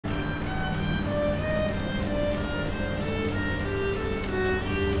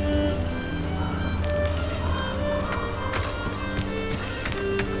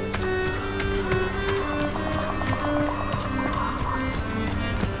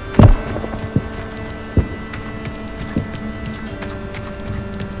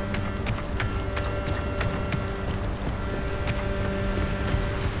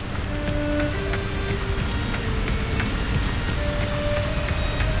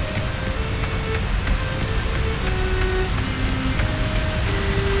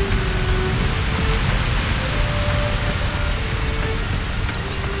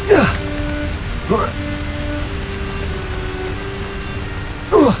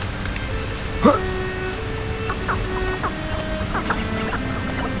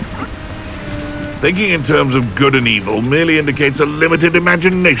Thinking in terms of good and evil merely indicates a limited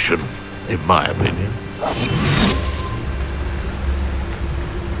imagination, in my opinion.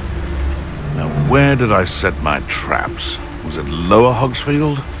 Now, where did I set my traps? Was it Lower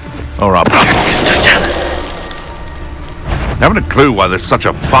Hogsfield? Or up? Tell us. Haven't a clue why there's such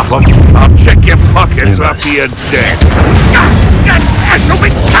a fuss. I'll check your pockets after you're dead. I shall be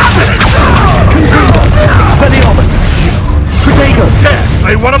covered! Expelliarmus! Protego! Dare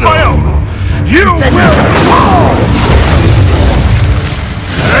slay one of my own! You will!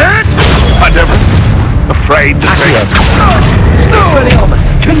 I'm never afraid to take...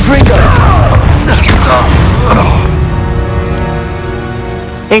 Expelliarmus! Confringo!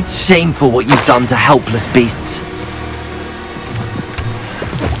 It's shameful what you've done to helpless beasts.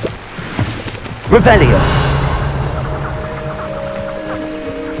 Revelio.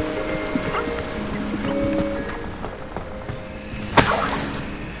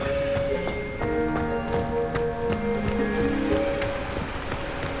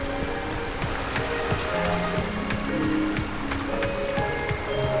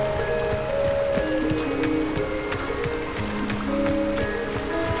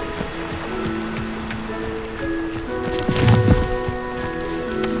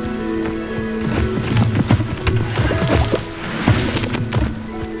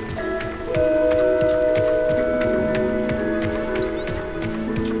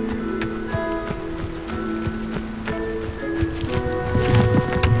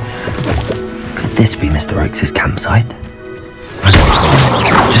 This be Mr. Oakes' campsite?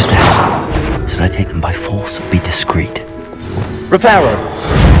 Just there. Should I take them by force or be discreet? Reparo!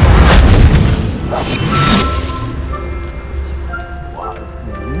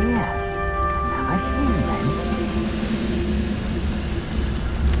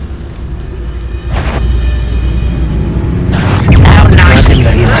 How nice of you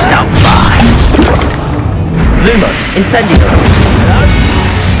to stop by! Lumos, Incendio!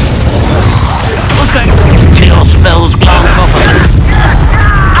 Kill spells blown off of it.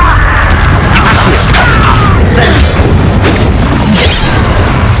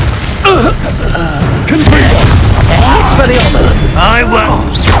 Expelliarmus! I will.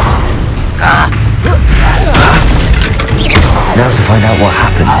 Now to find out what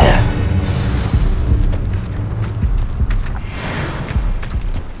happened here.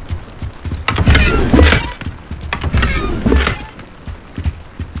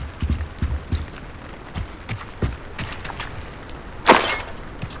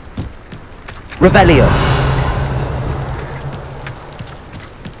 Revelio.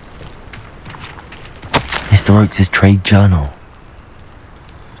 Mr. Oakes' trade journal.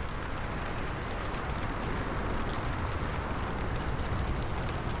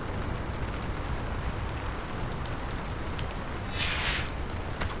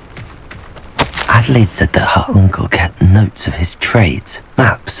 Adelaide said that her uncle kept notes of his trades,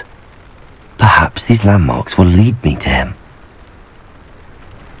 maps. Perhaps these landmarks will lead me to him.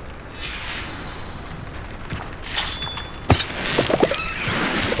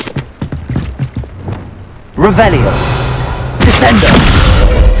 Revelio. Descendo.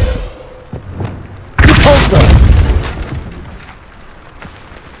 Repulso.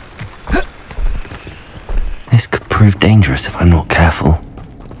 This could prove dangerous if I'm not careful.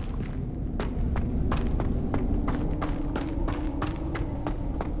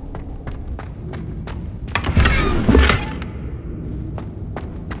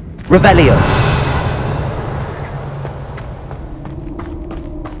 Revelio.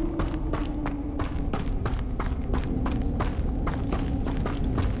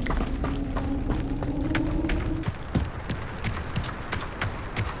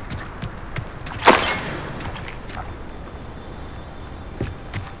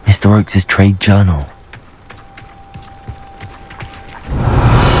 Mr. Oakes' trade journal.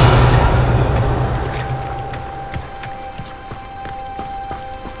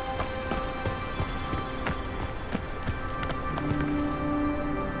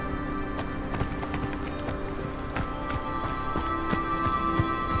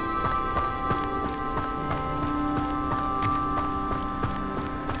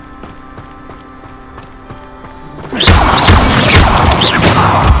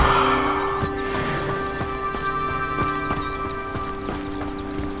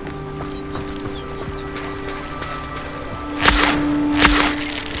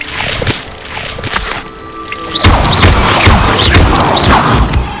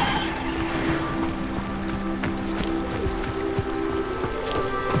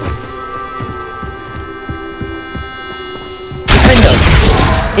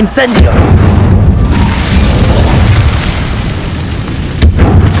 Incendio!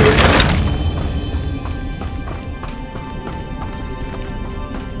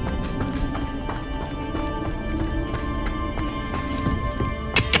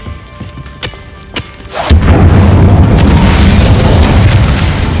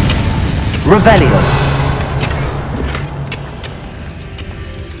 Revelio.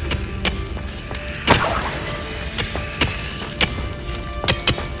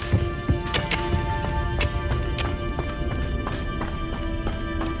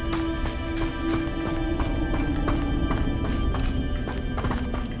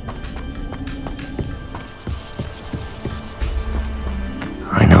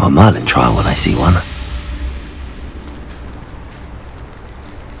 I know a Merlin trial when I see one.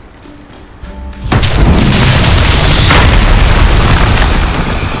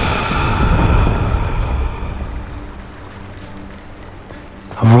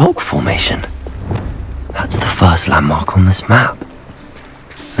 A rock formation. That's the first landmark on this map.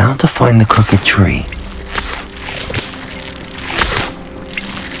 Now to find the crooked tree.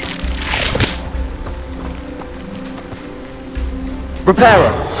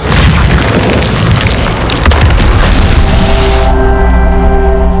 Repairer!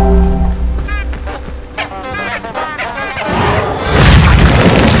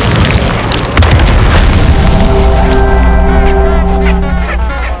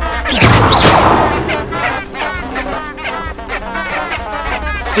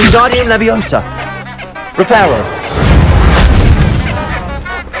 Wingardium Leviosa! Repairer!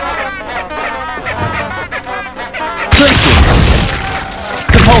 Glacier!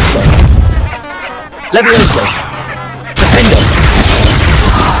 Repulsor! Leviosa! Defender!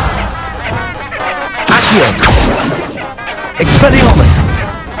 Accio! Expelliarmus!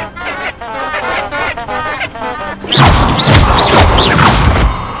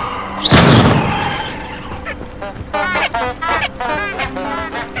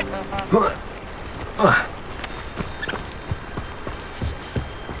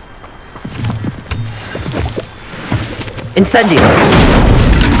 Incendio!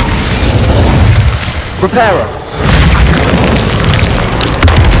 Repairer!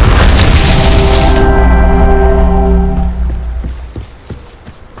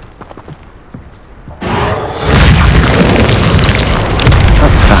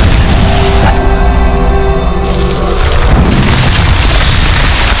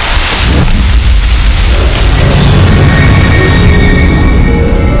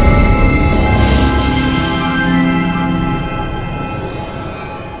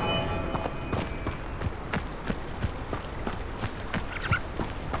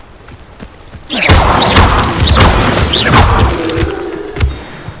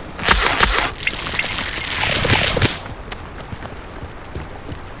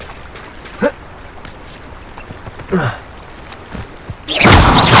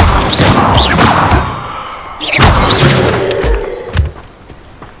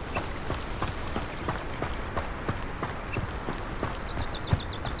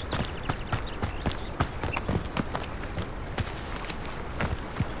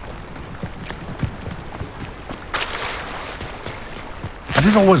 I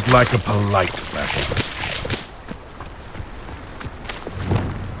didn't always like a polite battle.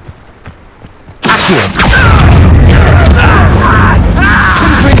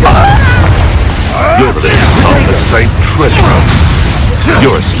 You're the little son of Saint Treasure.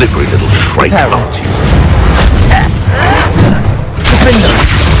 You're a slippery little shrike, aren't you?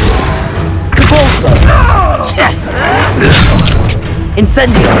 Repulsor!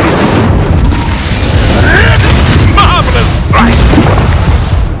 Incendio! Marvelous strike!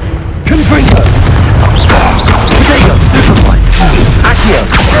 Confringo! Potato! Liquefy! Accio!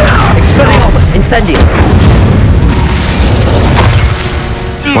 Expelliarmus! Incendio!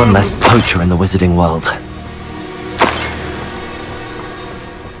 One less poacher in the wizarding world.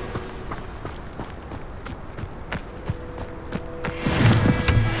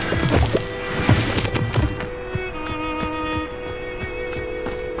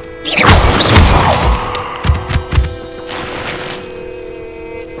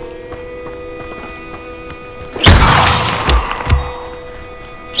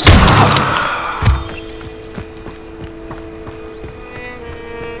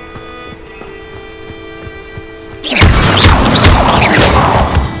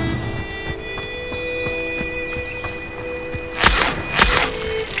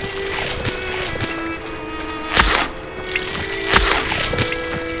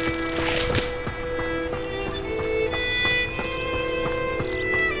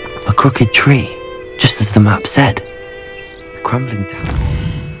 A crooked tree, just as the map said. A crumbling tower.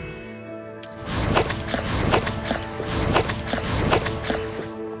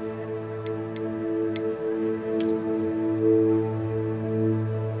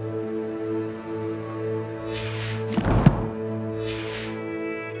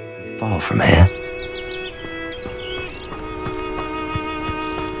 Far from here.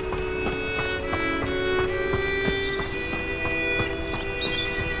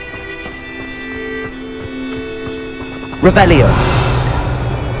 Revelio.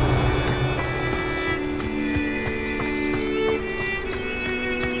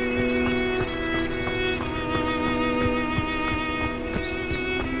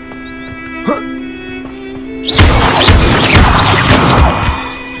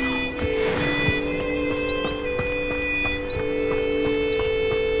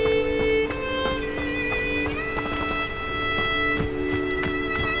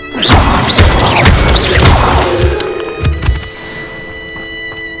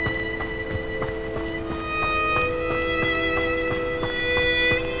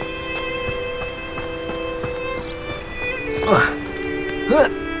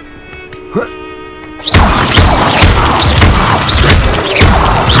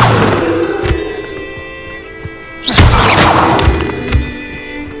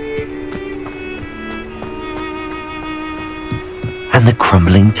 And the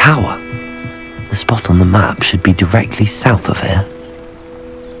crumbling tower. The spot on the map should be directly south of here.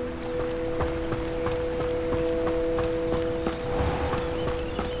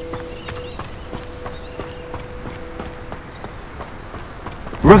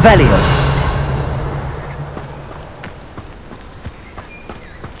 Revelio.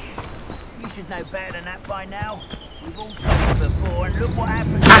 You should know better than that by now. We've all tried it before, and look what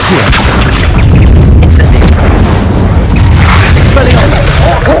happened. Accio. Incendio. Expelliarmus.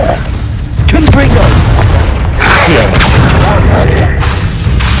 Confringo. Accio.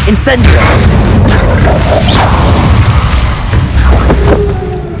 Incendio.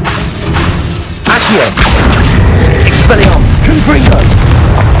 Accio. Expelliarmus. Confringo.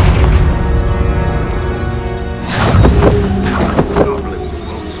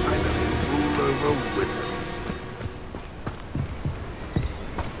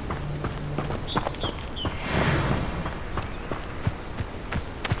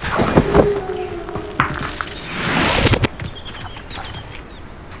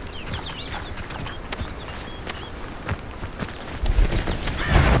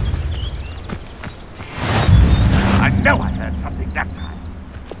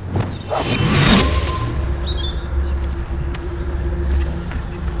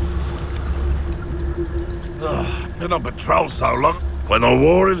 Been on patrol so long. When the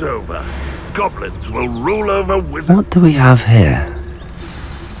war is over, goblins will rule over wizards. What do we have here?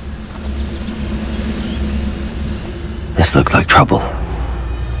 This looks like trouble.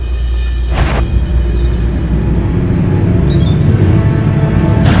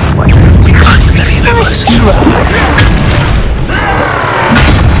 Wait, we can't live here,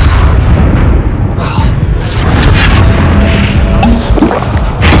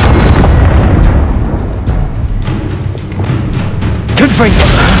 Confringo.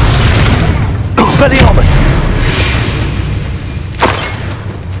 Expelliarmus.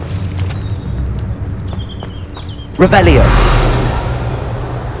 Revelio.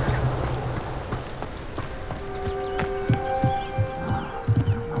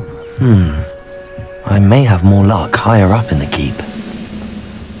 I may have more luck higher up in the keep.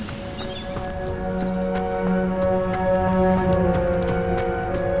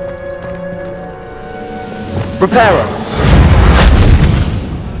 Reparo.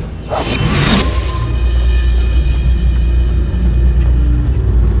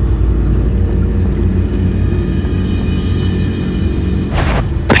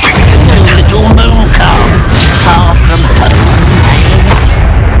 Little moon calf, far from home.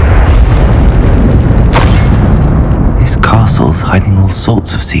 This castle's hiding all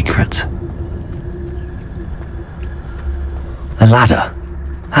sorts of secrets. A ladder.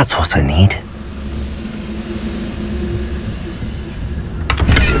 That's what I need.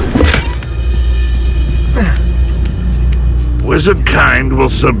 Wizard kind will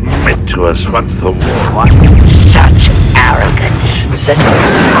submit to us once the war. What? Such arrogance. Incendio.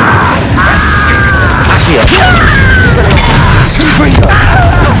 Accio. Confringo.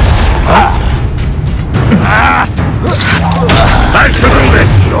 I shall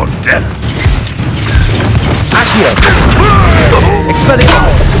avenge your death. Accio.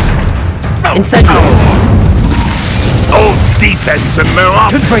 Expelliarmus. Incendio. All defense and no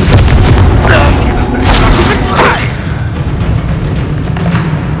offense. Confringo.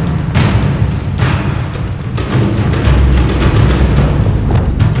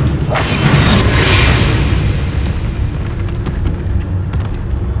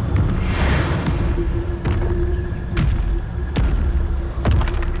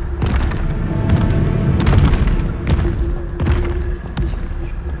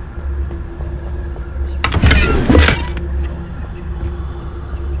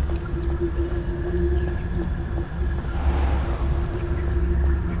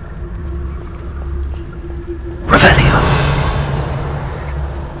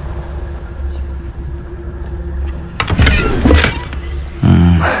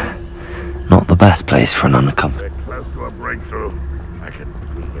 best place for an unaccompanied. We're close to a breakthrough. I can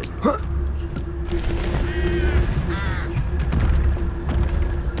feel it.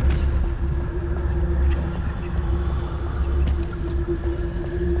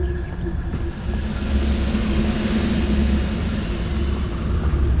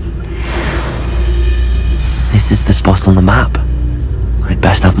 This is the spot on the map. I'd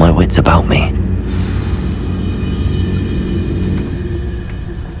best have my wits about me.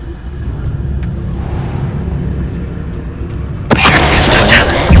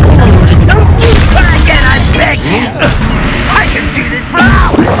 I can do this for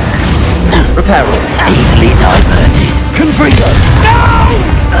hours! Repairable. Easily diverted. Confringo!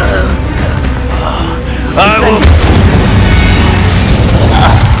 I will...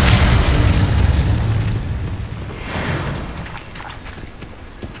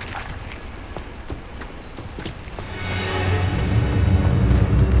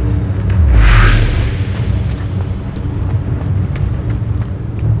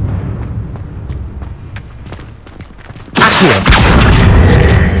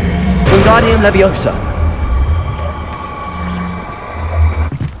 Wingardium Leviosa.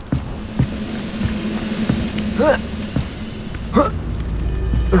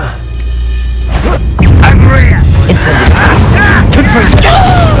 Angria! Incendiary. Confringo.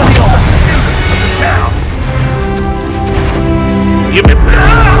 You may...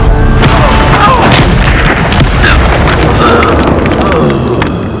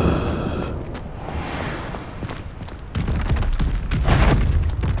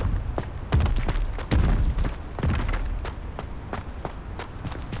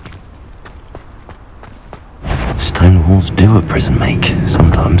 Stone walls do a prison make,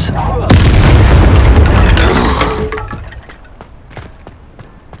 sometimes.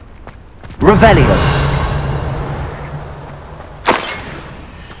 Revelio.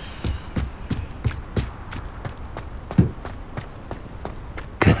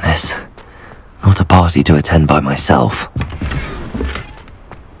 Goodness. Not a party to attend by myself.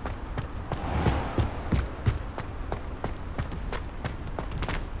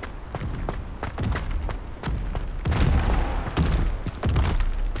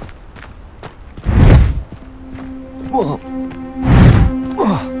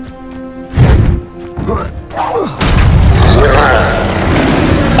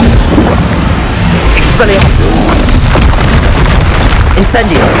 Expelliarmus!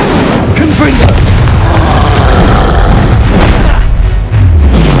 Incendio! Confringo!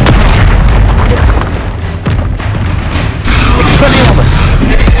 Expelliarmus!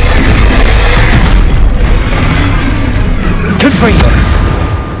 Confringo!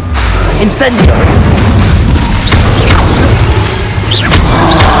 Incendio!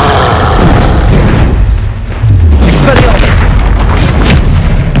 Expelliarmus!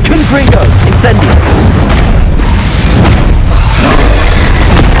 Confringo! Incendio!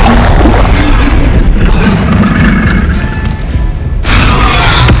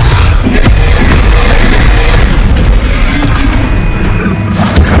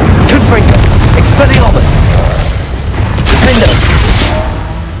 Confringo! Expelliarmus! Defendo!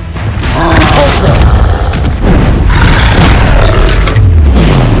 Also!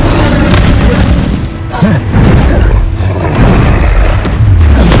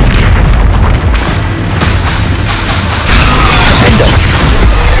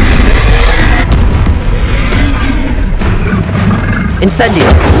 Incendio!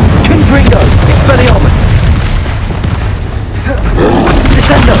 Confringo! Expelliarmus!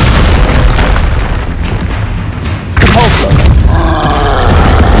 Descendo! Impulso!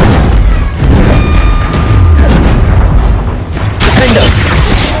 Defendo!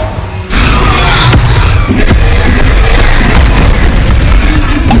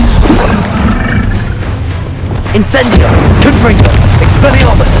 Incendio! Confringo!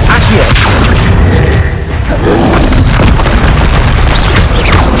 Expelliarmus! Accio!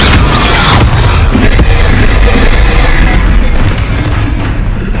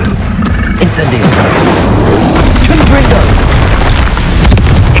 Incendio! Confringo!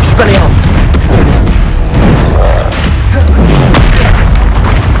 Expelliarmus!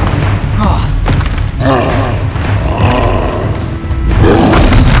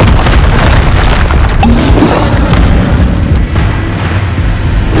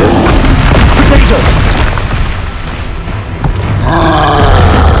 Potato!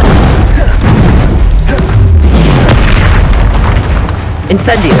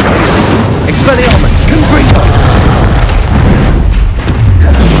 Incendio! Expelliarmus! Confringo!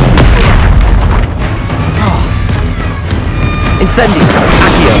 Incendio!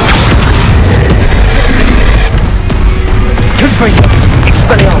 Accio! Confringo!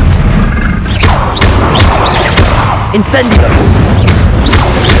 Expelliarmus! Incendio!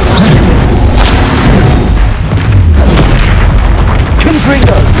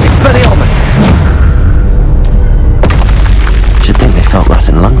 Confringo! Expelliarmus! Should think they felt that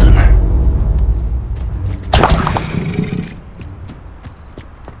in London.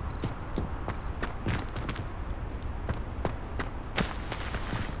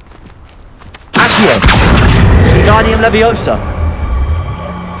 Accio! Wingardium Leviosa!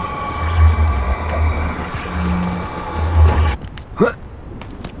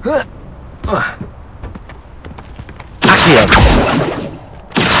 Accio!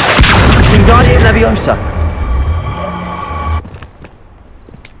 Wingardium Leviosa!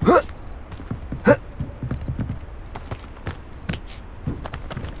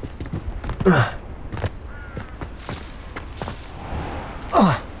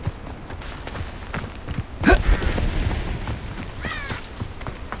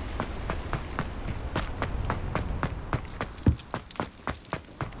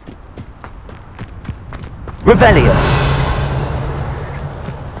 Revelio!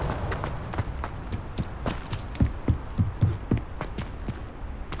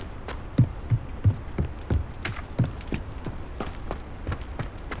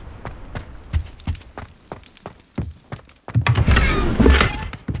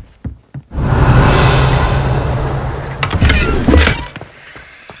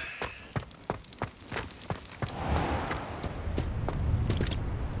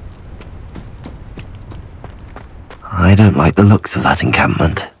 I don't like the looks of that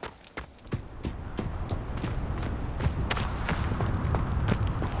encampment.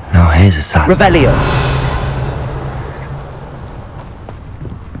 Now here's a sad... Revelio!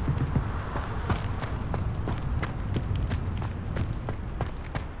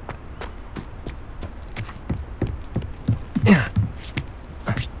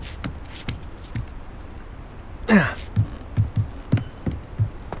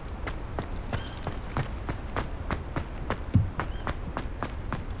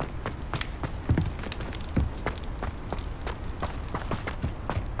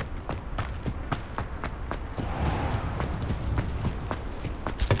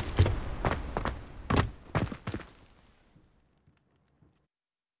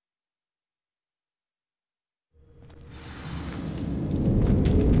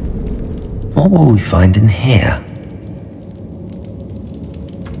 What will we find in here?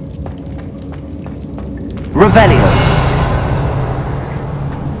 Revelio!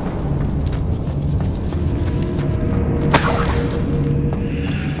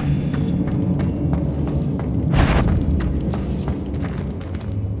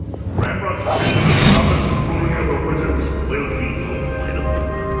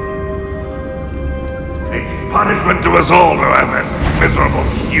 It's punishment to us all to have that miserable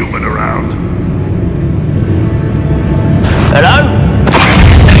human around. Hello?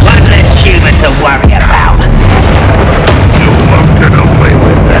 One less human to worry about. You won't get away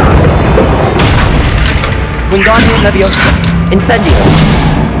with that. Wingardium Leviosa! Incendio!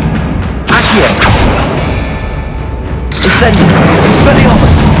 Accio! Incendio!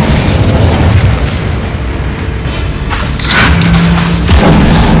 Expelliarmus!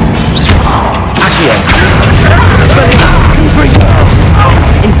 Accio! Expelliarmus! Confringo!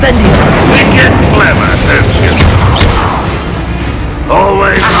 Incendio! Wicked clever, don't you?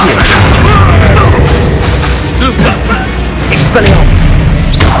 Always Expelliarmus!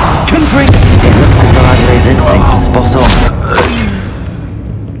 Confringo! It looks as though Adelaide's instincts were spot on.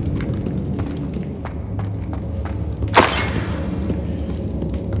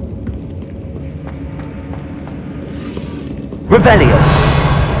 Revelio!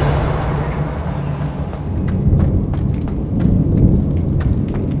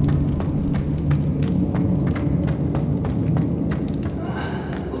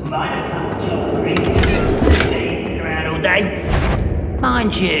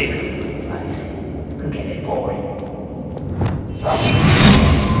 Mind you, could get it boring.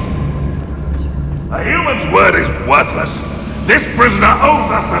 A human's word is worthless. This prisoner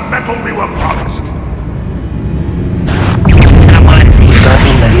owes us the metal we were promised. Someone's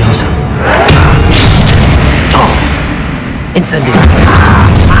Wingardium Leviosa! Oh! Incendio!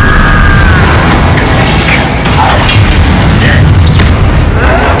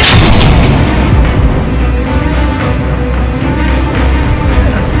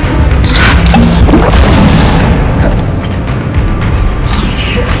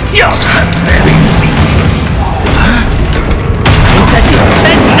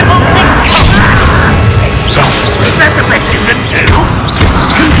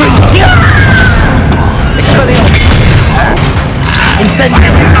 Incendio!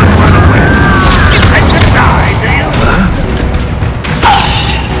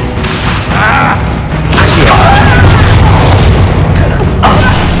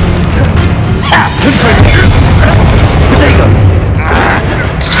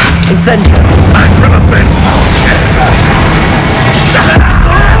 Incendio! Back from the bin!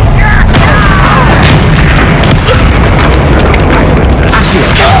 Accio!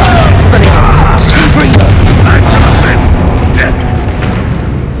 Expelliarmus! Freedom! Back from the bin! Death!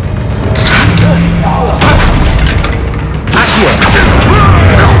 Accio!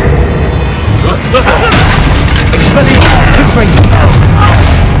 Expelliarmus! Freedom!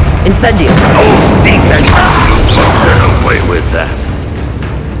 Incendio! Oh, defense! Get away with that!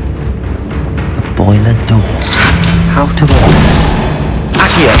 Boiler door. How to open?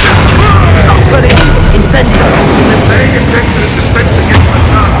 Accio! Expelliarmus! Incendio! Paying attention to defense against the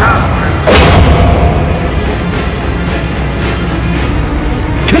dark.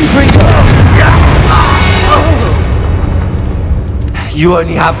 Confringo! You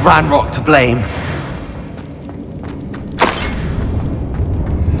only have Ranrock to blame.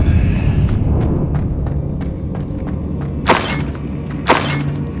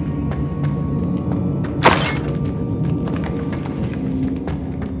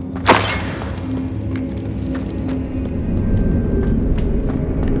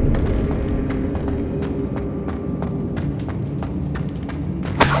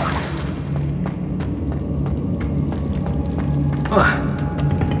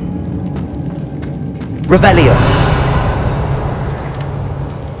 Revelio.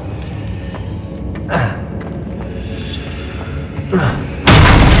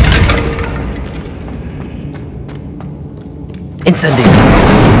 Incendio.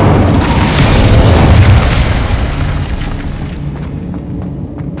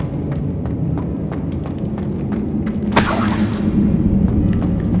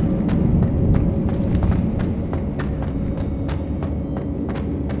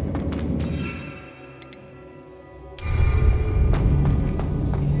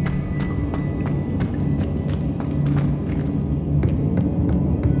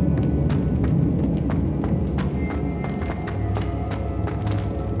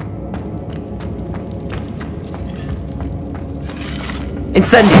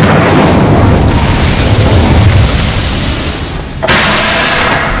 Incendio!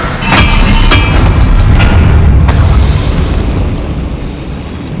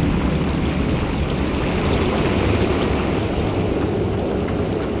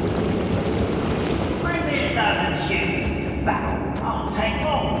 Bring me a dozen shooters to battle. I'll take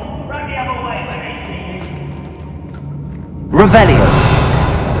all. Run the other way when they see you. Revelio.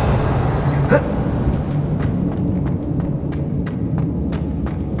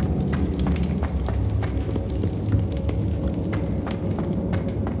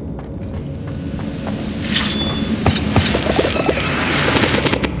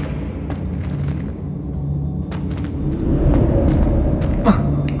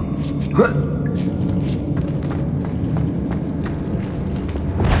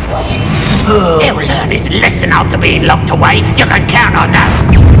 He'll learn his lesson after being locked away. You can count on that.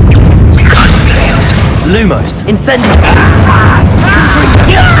 Lumos. Incendio.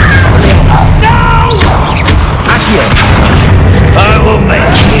 No! Accio. I will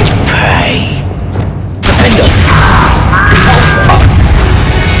make you pay. Defendo.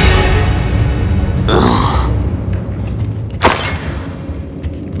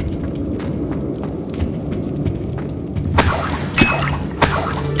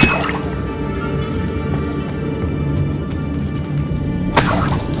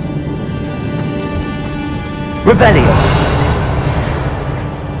 Revelio.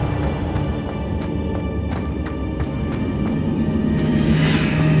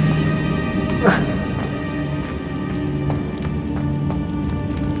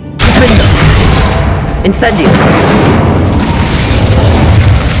 Incendio.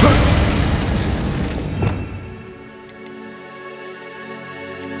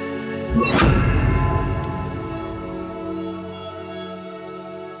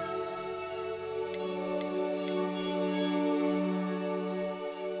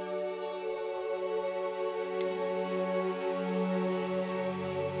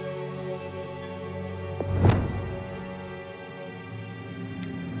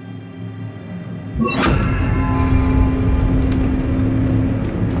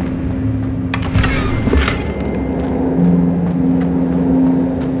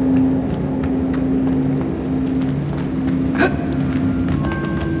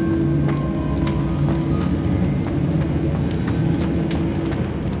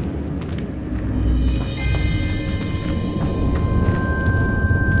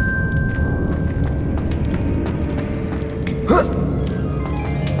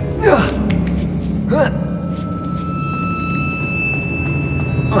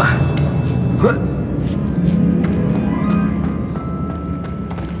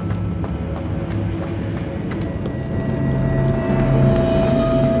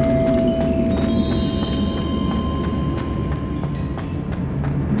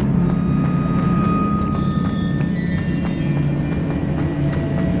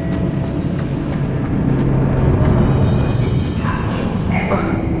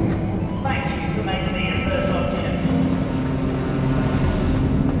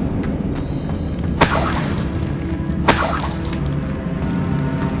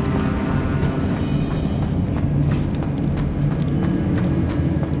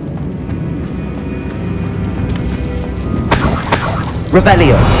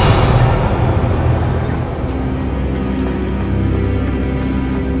 Revelio.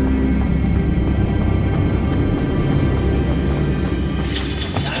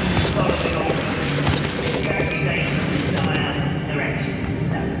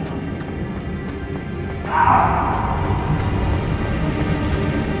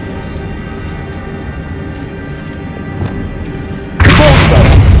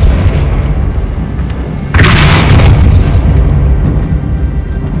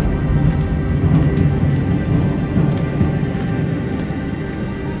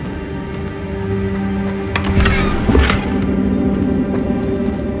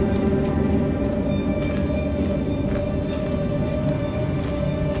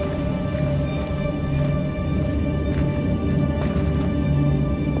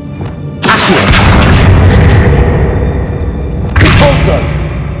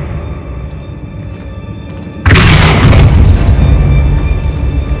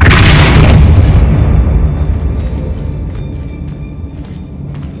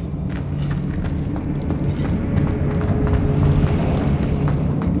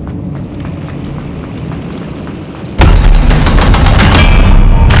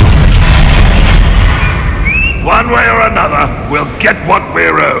 One way or another, we'll get what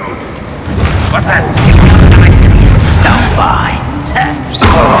we're owed. What's that? Nice of you to stop by.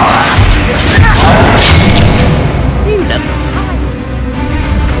 You look tired.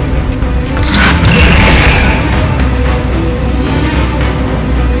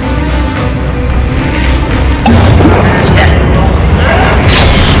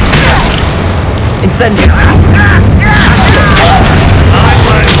 Incendio.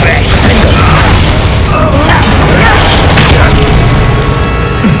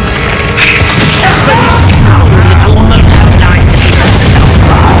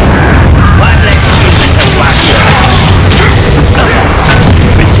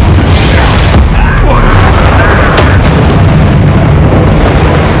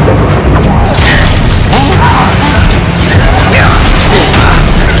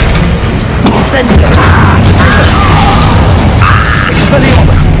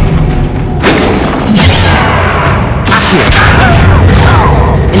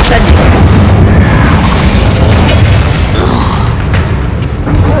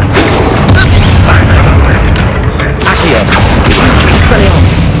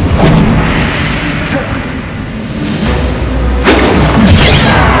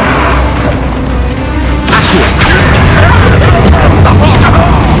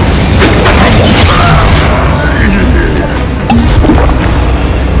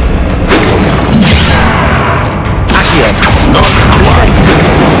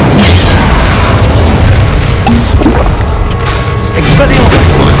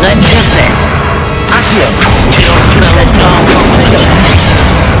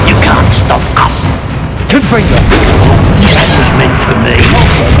 You can't stop us. Confringo. That was meant for me.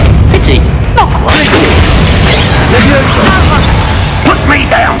 Pity. Not quite. Leviosa. Put me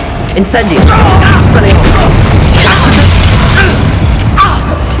down. Incendio. Expelliarmus.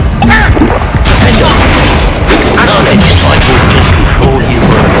 Knowledge my business before you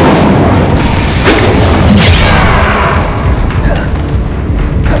were.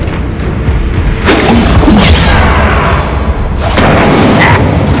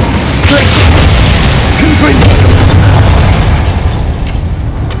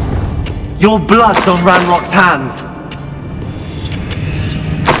 Your blood's on Ranrock's hands.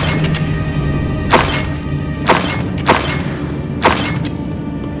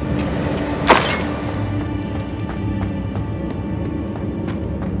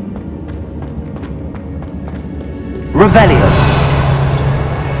 Revelio.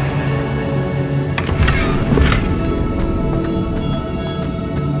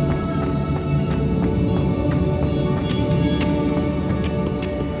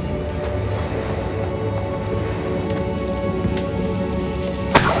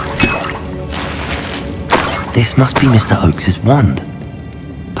 This must be Mr. Oakes's wand.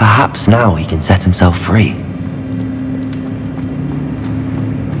 Perhaps now he can set himself free.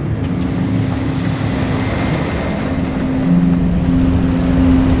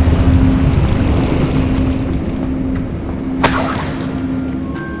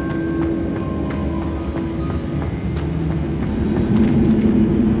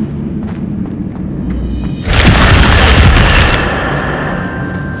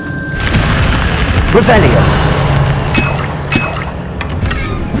 Revelio.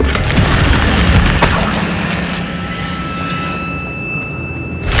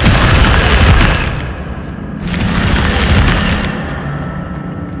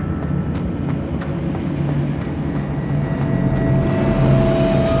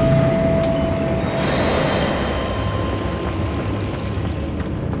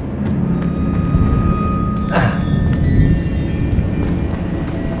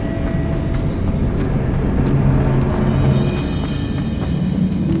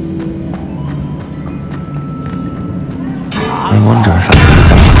 wonder if I could get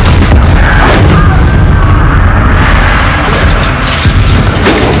done.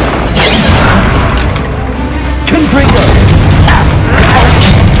 Confringo!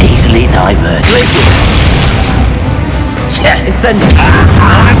 Easily diverted. Incendio!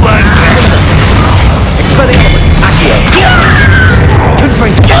 I work Expelliarmus! Accio!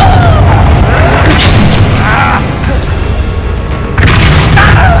 Confringo!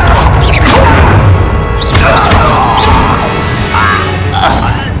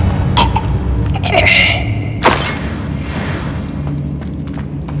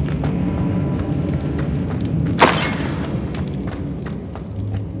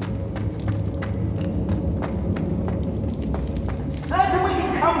 Certain we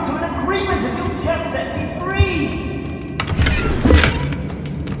can come to an agreement if you'll just set me free!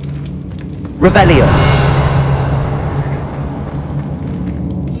 Revelio!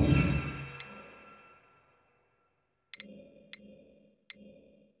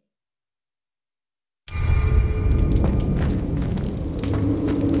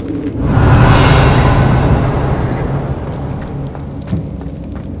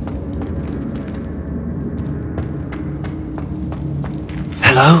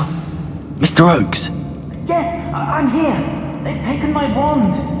 Hello? Mr. Oakes? Yes, I'm here. They've taken my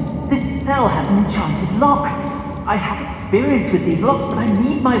wand. This cell has an enchanted lock. I have experience with these locks, but I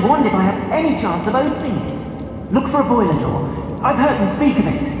need my wand if I have any chance of opening it. Look for a boiler door. I've heard them speak of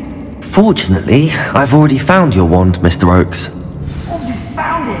it. Fortunately, I've already found your wand, Mr. Oakes. Oh, you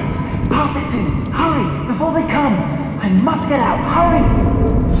found it! Pass it to me. Hurry, before they come. I must get out. Hurry!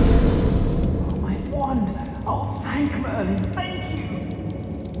 Oh, my wand. Oh, thank Merlin. Thank you.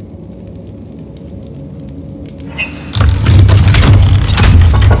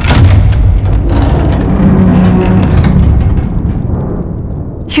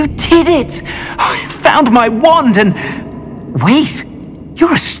 You did it! I found my wand and... Wait,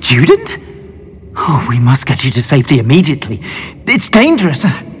 you're a student? Oh, we must get you to safety immediately. It's dangerous.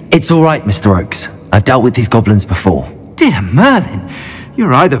 It's all right, Mr. Oakes. I've dealt with these goblins before. Dear Merlin,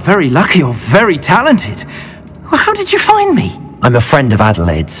 you're either very lucky or very talented. How did you find me? I'm a friend of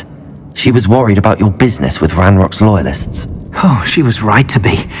Adelaide's. She was worried about your business with Ranrock's loyalists. Oh, she was right to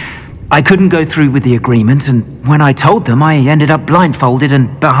be. I couldn't go through with the agreement, and when I told them, I ended up blindfolded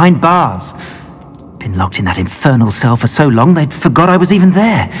and behind bars. Been locked in that infernal cell for so long, they'd forgot I was even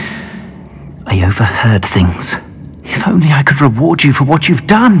there. I overheard things. If only I could reward you for what you've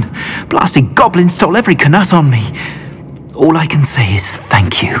done. Blasted goblins stole every canut on me. All I can say is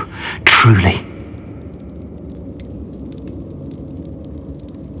thank you, truly.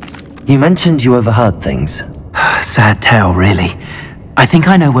 You mentioned you overheard things. Sad tale, really. I think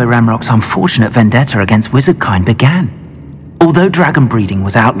I know where Ranrock's unfortunate vendetta against wizardkind began. Although dragon breeding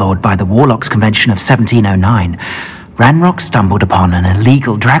was outlawed by the Warlocks Convention of 1709, Ranrock stumbled upon an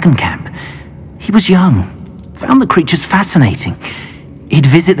illegal dragon camp. He was young, found the creatures fascinating. He'd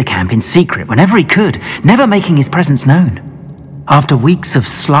visit the camp in secret whenever he could, never making his presence known. After weeks of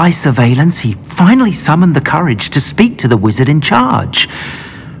sly surveillance, he finally summoned the courage to speak to the wizard in charge.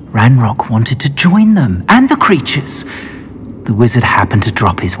 Ranrock wanted to join them, and the creatures. The wizard happened to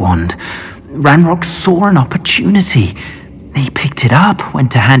drop his wand. Ranrock saw an opportunity. He picked it up,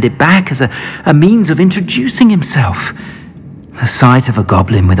 went to hand it back as a means of introducing himself. The sight of a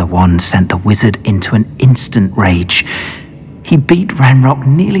goblin with a wand sent the wizard into an instant rage. He beat Ranrock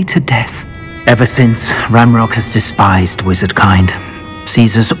nearly to death. Ever since, Ranrock has despised wizardkind,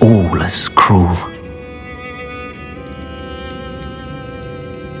 sees us all as cruel.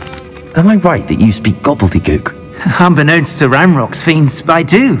 Am I right that you speak gobbledygook? Unbeknownst to Ranrock's fiends, I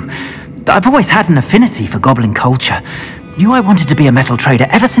do. I've always had an affinity for goblin culture. Knew I wanted to be a metal trader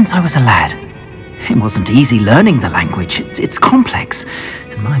ever since I was a lad. It wasn't easy learning the language. It's complex,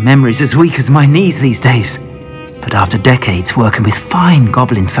 and my memory's as weak as my knees these days. But after decades working with fine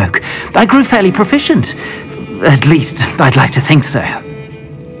goblin folk, I grew fairly proficient. At least, I'd like to think so.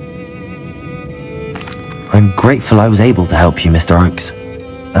 I'm grateful I was able to help you, Mr. Oakes.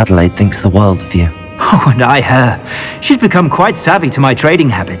 Adelaide thinks the world of you. Oh, and I her. She's become quite savvy to my trading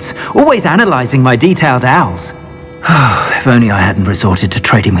habits, always analysing my detailed owls. Oh, if only I hadn't resorted to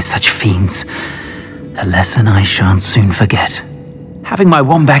trading with such fiends. A lesson I shan't soon forget. Having my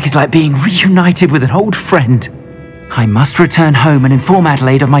wand back is like being reunited with an old friend. I must return home and inform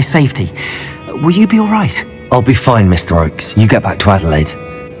Adelaide of my safety. Will you be all right? I'll be fine, Mr. Oakes. You get back to Adelaide.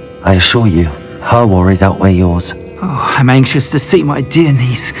 I assure you, her worries outweigh yours. Oh, I'm anxious to see my dear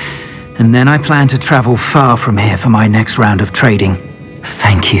niece. And then I plan to travel far from here for my next round of trading.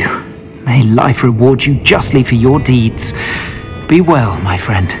 Thank you. May life reward you justly for your deeds. Be well, my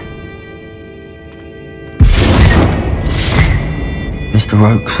friend. Mr.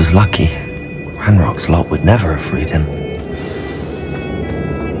 Oakes was lucky. Ranrock's lot would never have freed him.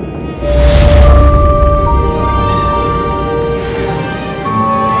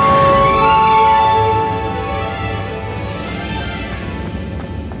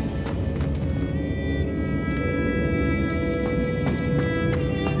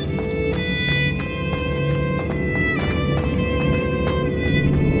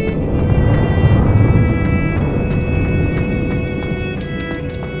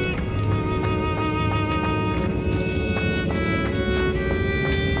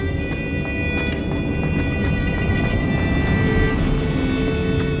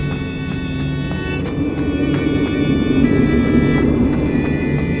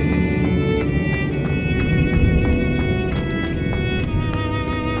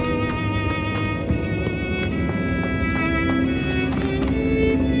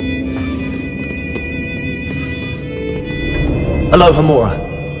 Hello, Hamura.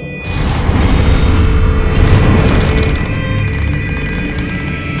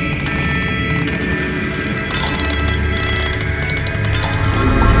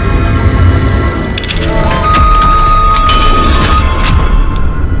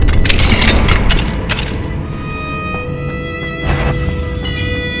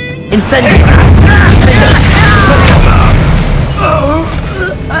 Incendiary!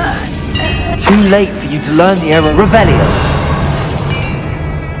 Too late for you to learn the error. Revelio.